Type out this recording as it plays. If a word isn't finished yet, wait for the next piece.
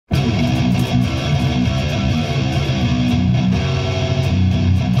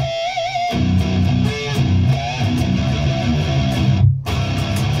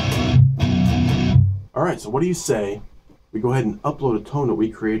so what do you say we go ahead and upload a tone that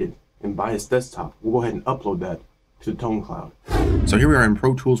we created in Bias Desktop? We'll go ahead and upload that to ToneCloud. So here we are in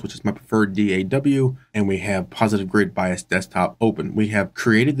Pro Tools, which is my preferred DAW, and we have Positive Grid Bias Desktop open. We have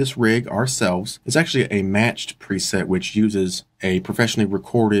created this rig ourselves. It's actually a matched preset, which uses a professionally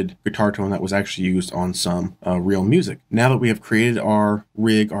recorded guitar tone that was actually used on some real music. Now that we have created our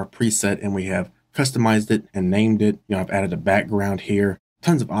rig, our preset, and we have customized it and named it, I've added a background here,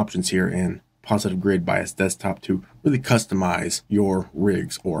 tons of options here in Positive Grid Bias Desktop to really customize your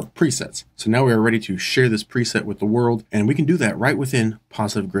rigs or presets. So now we are ready to share this preset with the world, and we can do that right within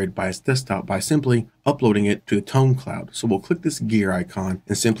Positive Grid Bias Desktop by simply uploading it to the ToneCloud. So we'll click this gear icon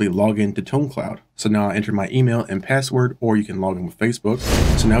and simply log into ToneCloud. So now I enter my email and password, or you can log in with Facebook.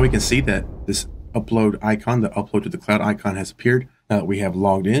 So now we can see that this upload icon, the upload to the cloud icon, has appeared now that we have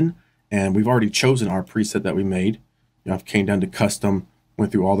logged in, and we've already chosen our preset that we made. I've came down to custom,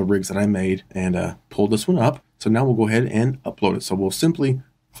 went through all the rigs that I made, and pulled this one up. So now we'll go ahead and upload it. So we'll simply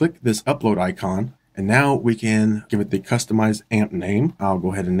click this upload icon, and now we can give it the customized amp name. I'll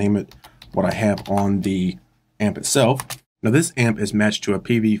go ahead and name it what I have on the amp itself. Now this amp is matched to a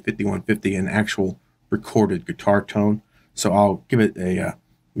PV5150, an actual recorded guitar tone. So I'll give it a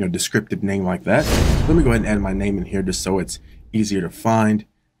descriptive name like that. Let me go ahead and add my name in here just so it's easier to find.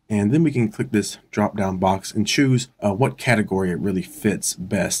 And then we can click this drop down box and choose what category it really fits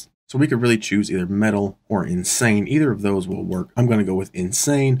best. So we could really choose either metal or insane. Either of those will work. I'm going to go with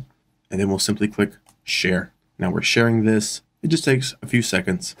insane, and then we'll simply click share. Now we're sharing this. It just takes a few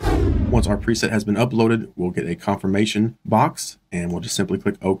seconds. Once our preset has been uploaded, we'll get a confirmation box, and we'll just simply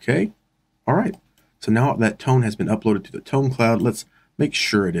click OK. All right. So now that tone has been uploaded to the ToneCloud, let's make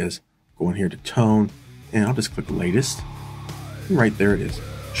sure it is. Go in here to tone, and I'll just click latest. And right there it is.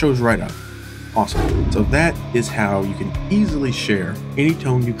 Shows right up. Awesome. So that is how you can easily share any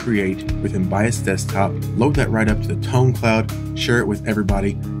tone you create within Bias Desktop. Load that right up to the ToneCloud, share it with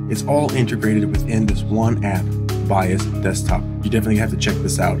everybody. It's all integrated within this one app, Bias Desktop. You definitely have to check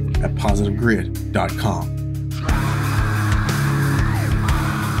this out at positivegrid.com.